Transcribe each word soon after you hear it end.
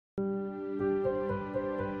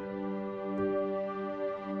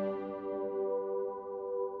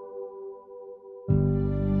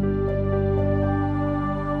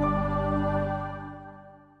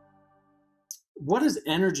what does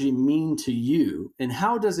energy mean to you, and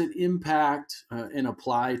how does it impact and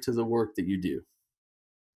apply to the work that you do?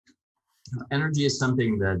 Energy is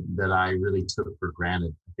something that I really took for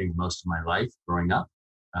granted, I think, most of my life growing up.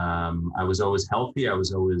 I was always healthy. I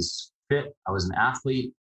was always fit. I was an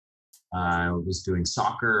athlete. I was doing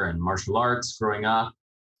soccer and martial arts growing up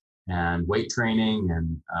and weight training.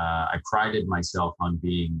 And I prided myself on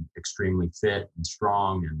being extremely fit and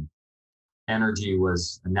strong, and energy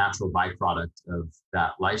was a natural byproduct of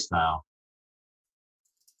that lifestyle.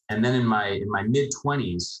 And then in my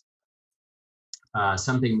mid-20s,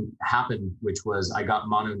 something happened, which was I got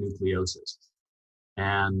mononucleosis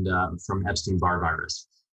and from Epstein-Barr virus.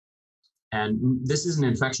 And this is an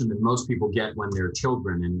infection that most people get when they're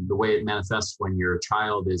children. And the way it manifests when you're a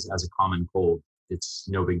child is as a common cold. It's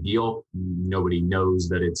no big deal. Nobody knows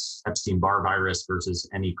that it's Epstein-Barr virus versus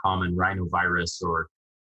any common rhinovirus or,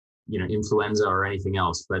 influenza or anything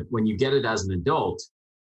else. But when you get it as an adult,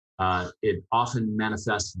 it often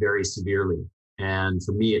manifests very severely. And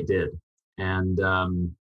for me, it did. And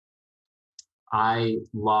I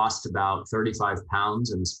lost about 35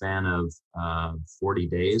 pounds in the span of 40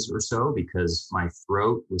 days or so, because my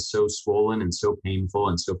throat was so swollen and so painful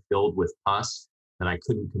and so filled with pus that I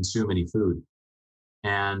couldn't consume any food.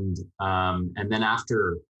 And then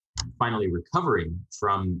after finally recovering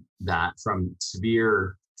from that, from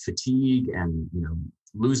severe fatigue and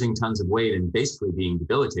losing tons of weight and basically being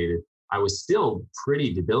debilitated, I was still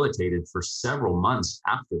pretty debilitated for several months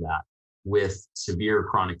after that, with severe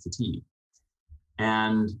chronic fatigue.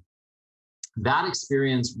 And that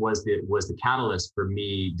experience was the catalyst for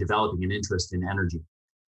me developing an interest in energy.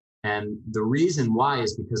 And the reason why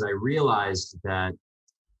is because I realized that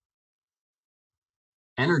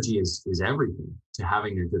energy is everything to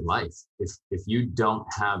having a good life. If you don't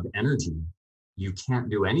have energy, you can't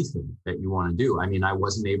do anything that you want to do. I mean, I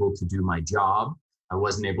wasn't able to do my job. I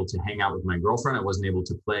wasn't able to hang out with my girlfriend. I wasn't able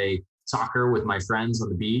to play soccer with my friends on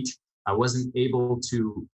the beach. I wasn't able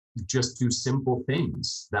to just do simple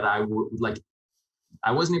things that I would like.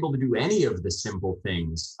 I wasn't able to do any of the simple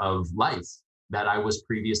things of life that I was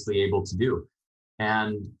previously able to do.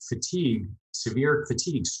 And fatigue, severe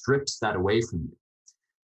fatigue, strips that away from you.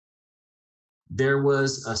 There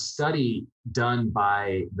was a study done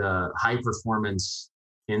by the High Performance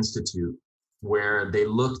Institute where they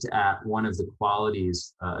looked at one of the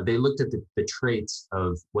qualities, they looked at the traits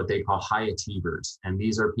of what they call high achievers. And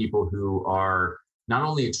these are people who are not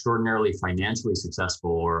only extraordinarily financially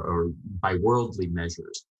successful or by worldly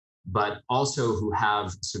measures, but also who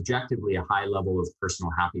have subjectively a high level of personal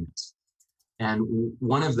happiness. And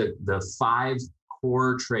one of the 5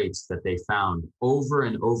 core traits that they found over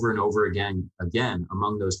and over and over again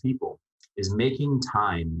among those people is making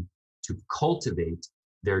time to cultivate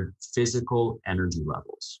their physical energy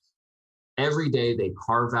levels. Every day they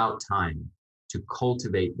carve out time to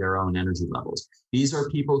cultivate their own energy levels. These are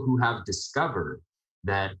people who have discovered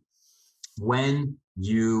that when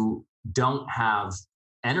you don't have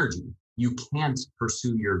energy, you can't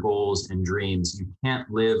pursue your goals and dreams. You can't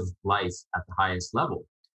live life at the highest level.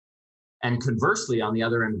 And conversely, on the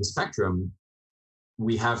other end of the spectrum,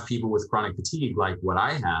 we have people with chronic fatigue, like what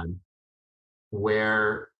I had,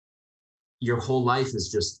 where your whole life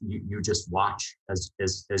is just, you just watch as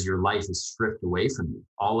your life is stripped away from you.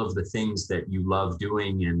 All of the things that you love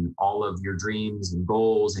doing and all of your dreams and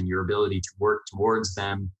goals and your ability to work towards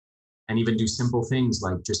them, and even do simple things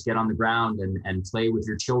like just get on the ground and play with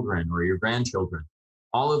your children or your grandchildren.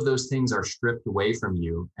 All of those things are stripped away from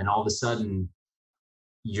you. And all of a sudden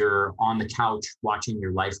you're on the couch watching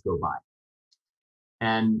your life go by.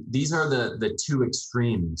 And these are the 2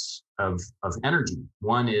 extremes of energy.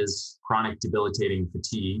 One is chronic debilitating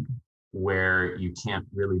fatigue, where you can't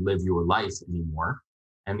really live your life anymore.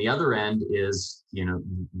 And the other end is,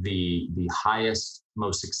 the highest,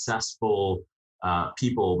 most successful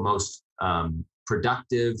people, most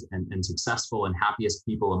productive and successful and happiest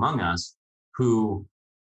people among us, who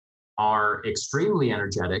are extremely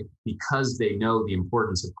energetic because they know the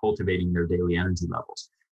importance of cultivating their daily energy levels.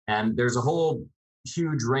 And there's a whole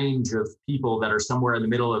huge range of people that are somewhere in the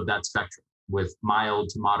middle of that spectrum, with mild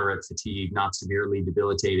to moderate fatigue, not severely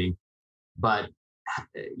debilitating, but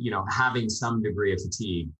having some degree of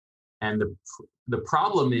fatigue. And the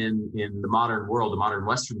problem in the modern world, the modern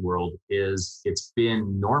Western world, is it's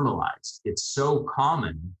been normalized. It's so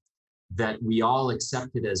common that we all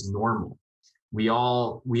accept it as normal. We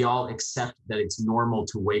all accept that it's normal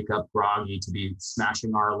to wake up groggy, to be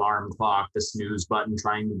smashing our alarm clock, the snooze button,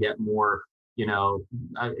 trying to get more,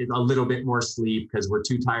 a little bit more sleep because we're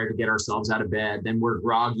too tired to get ourselves out of bed. Then we're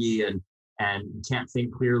groggy and and we can't think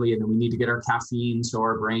clearly. And then we need to get our caffeine so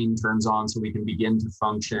our brain turns on so we can begin to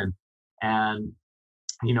function. And,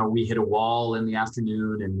 we hit a wall in the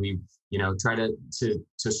afternoon, and we, try to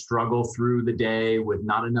struggle through the day with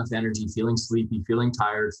not enough energy, feeling sleepy, feeling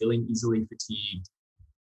tired, feeling easily fatigued.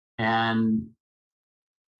 And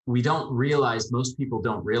most people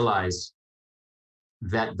don't realize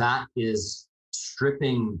that is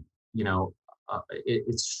stripping,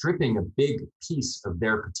 it's stripping a big piece of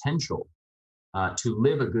their potential to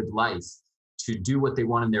live a good life, to do what they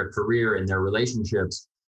want in their career, in their relationships,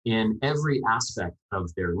 in every aspect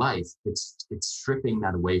of their life. It's stripping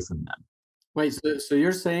that away from them. Wait, so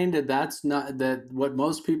you're saying that that's not that what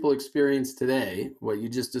most people experience today, what you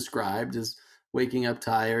just described, is waking up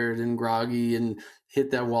tired and groggy and hit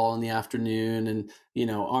that wall in the afternoon and,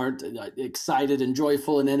 aren't excited and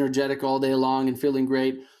joyful and energetic all day long and feeling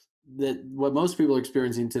great. That what most people are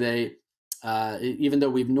experiencing today, even though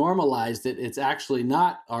we've normalized it, it's actually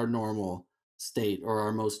not our normal state or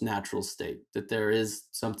our most natural state, that there is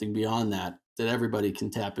something beyond that everybody can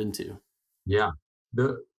tap into. Yeah.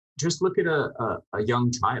 Just look at a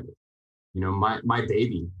young child. My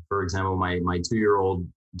baby, for example, my 2-year-old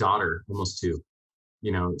daughter, almost 2,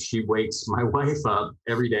 she wakes my wife up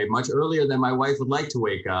every day much earlier than my wife would like to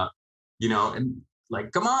wake up, and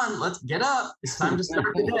like, come on, let's get up. It's time to start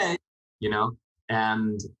the day,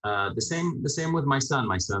 and the same with my son.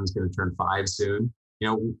 My son's going to turn 5 soon.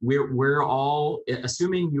 We're all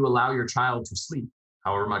assuming you allow your child to sleep,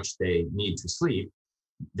 however much they need to sleep.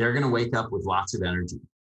 They're going to wake up with lots of energy,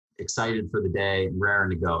 excited for the day and raring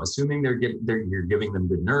to go. Assuming you're giving them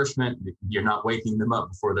good nourishment, you're not waking them up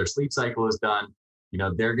before their sleep cycle is done.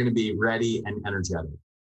 They're going to be ready and energetic.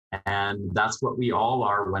 And that's what we all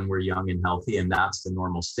are when we're young and healthy. And that's the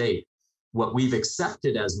normal state. What we've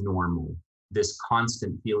accepted as normal, this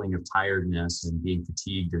constant feeling of tiredness and being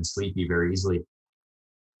fatigued and sleepy very easily,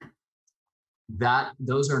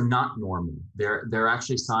 those are not normal. They're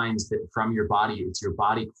actually signs that from your body, it's your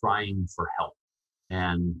body crying for help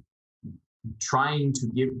and trying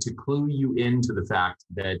to clue you into the fact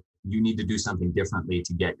that you need to do something differently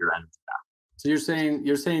to get your energy back. So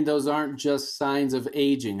you're saying those aren't just signs of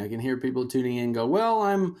aging. I can hear people tuning in and go, well,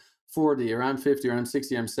 I'm 40 or I'm 50 or I'm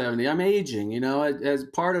 60, I'm 70. I'm aging. As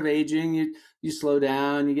part of aging, you slow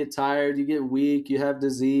down, you get tired, you get weak, you have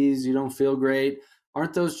disease, you don't feel great.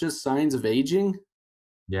 Aren't those just signs of aging?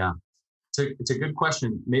 Yeah, it's a good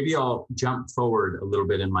question. Maybe I'll jump forward a little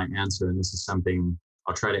bit in my answer. And this is something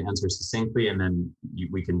I'll try to answer succinctly, and then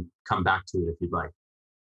we can come back to it if you'd like.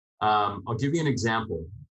 I'll give you an example.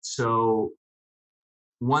 So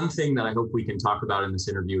one thing that I hope we can talk about in this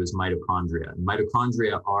interview is mitochondria.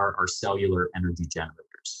 Mitochondria are our cellular energy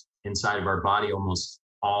generators. Inside of our body, almost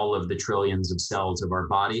all of the trillions of cells of our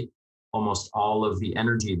body, almost all of the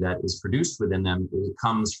energy that is produced within them, it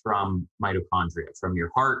comes from mitochondria, from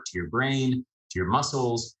your heart to your brain, to your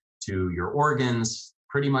muscles, to your organs.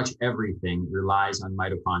 Pretty much everything relies on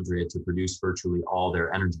mitochondria to produce virtually all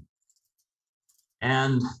their energy.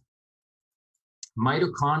 And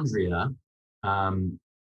mitochondria,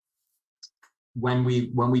 when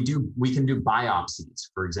we can do biopsies,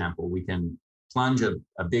 for example. We can plunge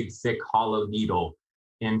a big, thick, hollow needle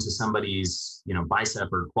into somebody's bicep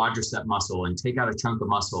or quadricep muscle and take out a chunk of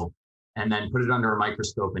muscle and then put it under a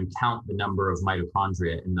microscope and count the number of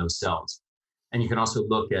mitochondria in those cells. And you can also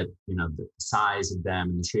look at the size of them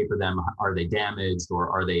and the shape of them. Are they damaged or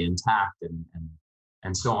are they intact,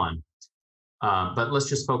 and so on. But let's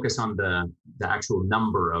just focus on the actual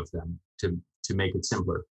number of them to make it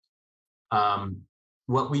simpler.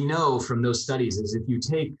 What we know from those studies is if you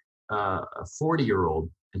take a 40-year-old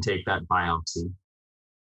and take that biopsy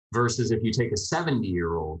versus if you take a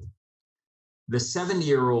 70-year-old, the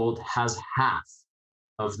 70-year-old has half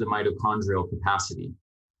of the mitochondrial capacity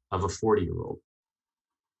of a 40-year-old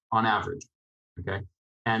on average, okay?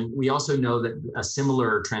 And we also know that a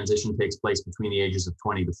similar transition takes place between the ages of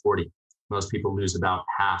 20 to 40. Most people lose about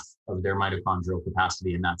half of their mitochondrial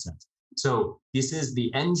capacity in that sense. So this is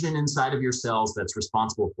the engine inside of your cells that's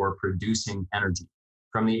responsible for producing energy.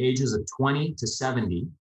 From the ages of 20 to 70,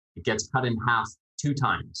 it gets cut in half 2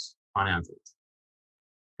 times on average,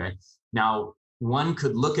 okay? Now, one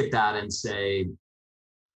could look at that and say,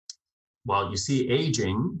 well, you see,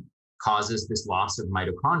 aging causes this loss of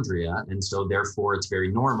mitochondria, and so therefore it's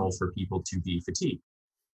very normal for people to be fatigued.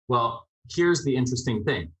 Well, here's the interesting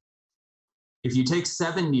thing. If you take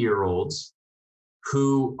 70-year-olds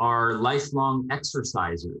who are lifelong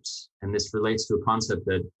exercisers, and this relates to a concept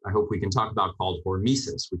that I hope we can talk about called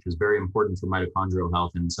hormesis, which is very important for mitochondrial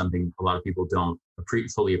health and something a lot of people don't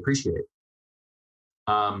fully appreciate.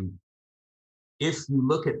 if you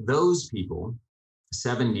look at those people,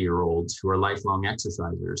 70-year-olds who are lifelong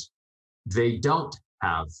exercisers, they don't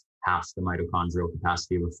have half the mitochondrial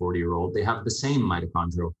capacity of a 40-year-old. They have the same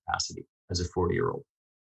mitochondrial capacity as a 40-year-old.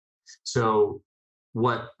 So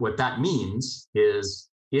what that means is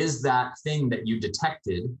that thing that you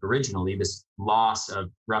detected originally, this loss of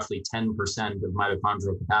roughly 10% of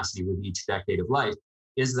mitochondrial capacity with each decade of life,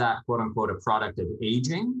 is that quote unquote a product of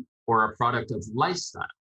aging or a product of lifestyle?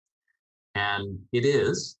 And it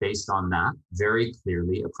is, based on that, very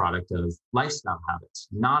clearly a product of lifestyle habits,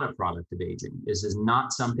 not a product of aging. This is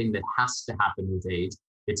not something that has to happen with age.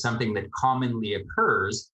 It's something that commonly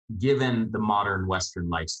occurs given the modern Western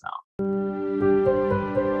lifestyle.